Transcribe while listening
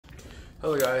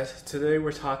Hello guys, today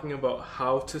we're talking about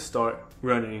how to start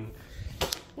running.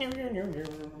 Why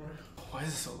is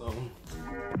it so low?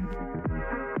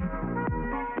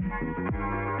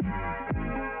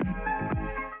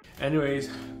 Anyways,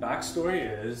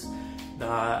 backstory is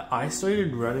that I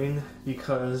started running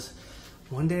because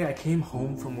one day I came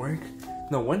home from work.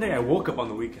 No, one day I woke up on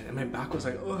the weekend and my back was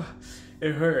like, ugh,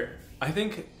 it hurt. I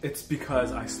think it's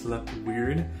because I slept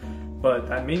weird, but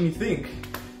that made me think,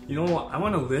 you know what, I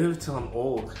want to live till I'm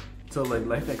old, till like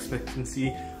life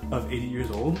expectancy of 80 years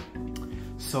old.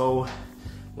 So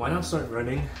why not start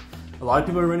running? A lot of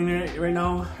people are running right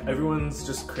now. Everyone's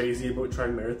just crazy about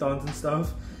trying marathons and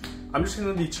stuff. I'm just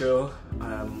gonna be chill.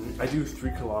 I do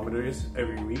 3 kilometers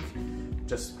every week,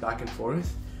 just back and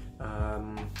forth.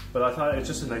 But I thought it's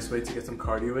just a nice way to get some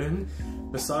cardio in.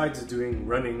 Besides doing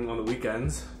running on the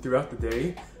weekends, throughout the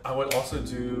day, I would also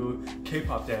do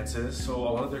K-pop dances. So a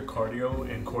lot of their cardio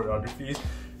and choreographies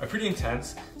are pretty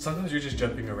intense. Sometimes you're just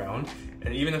jumping around.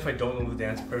 And even if I don't know the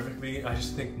dance perfectly, I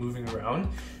just think moving around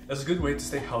is a good way to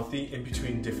stay healthy in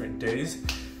between different days.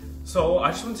 So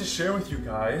I just wanted to share with you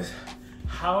guys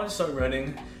how to start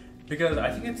running, because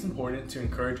I think it's important to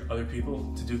encourage other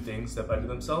people to do things that better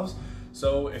themselves.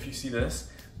 So if you see this,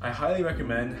 I highly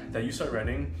recommend that you start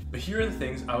running, but here are the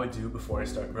things I would do before I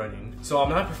start running. So I'm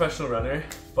not a professional runner,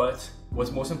 but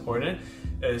what's most important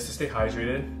is to stay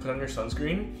hydrated, put on your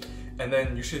sunscreen, and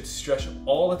then you should stretch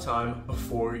all the time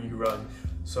before you run.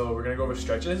 So we're gonna go over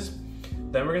stretches,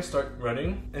 then we're gonna start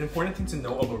running. An important thing to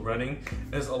know about running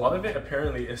is a lot of it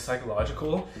apparently is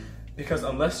psychological, because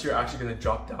unless you're actually gonna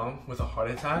drop down with a heart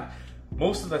attack,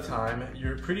 most of the time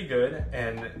you're pretty good,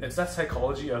 and it's that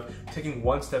psychology of taking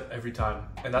one step every time.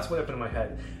 And that's what happened in my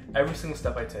head. Every single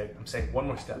step I take, I'm saying one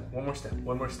more step, one more step,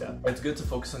 one more step. It's good to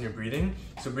focus on your breathing.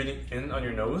 So breathing in on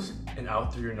your nose and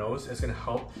out through your nose is gonna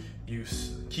help you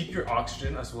keep your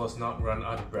oxygen as well as not run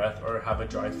out of breath or have a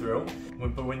dry throat.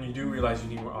 But when you do realize you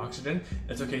need more oxygen,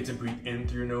 it's okay to breathe in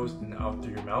through your nose and out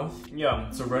through your mouth. Yeah,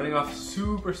 so running off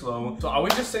super slow. So I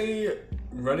would just say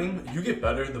running, you get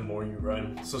better the more you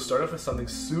run. So start off with something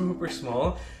super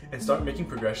small and start making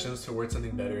progressions towards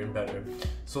something better and better.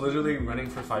 So literally running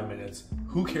for 5 minutes.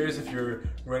 Who cares if you're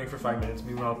running for 5 minutes?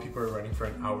 Meanwhile, people are running for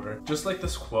an hour. Just like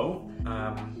this quote,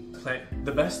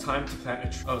 the best time to plant a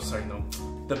tree,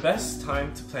 the best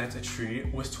time to plant a tree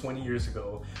was 20 years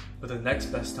ago, but the next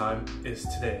best time is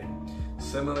today.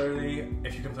 Similarly,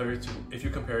 if you compare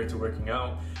it to working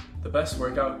out, the best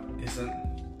workout isn't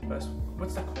the best.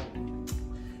 What's that quote?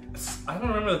 I don't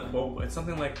remember the quote, but it's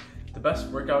something like, the best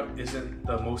workout isn't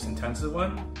the most intensive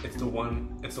one, it's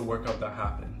the workout that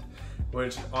happened.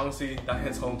 Which honestly, that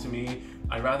hits home to me.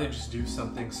 I'd rather just do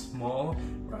something small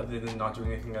rather than not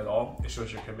doing anything at all. It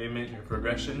shows your commitment, your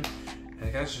progression, and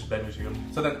it kind of just betters you.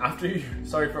 So then after you,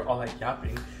 sorry for all that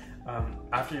yapping,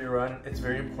 after you run, it's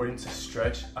very important to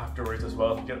stretch afterwards as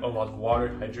well. Get a lot of water,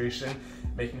 hydration,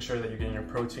 making sure that you're getting your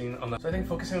protein on that. So I think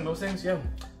focusing on those things, yeah.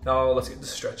 Now let's get to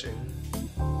stretching.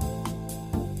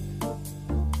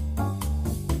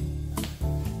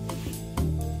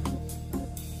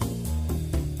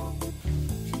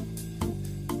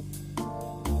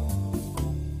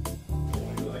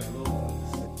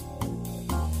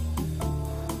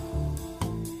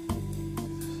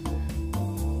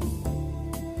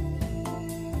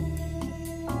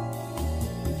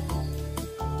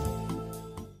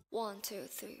 One, two,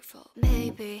 three, four.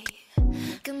 Maybe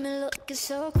got me looking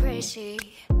so crazy.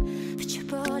 Picture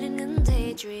boarding and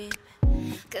daydream.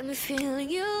 Got me feeling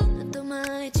you the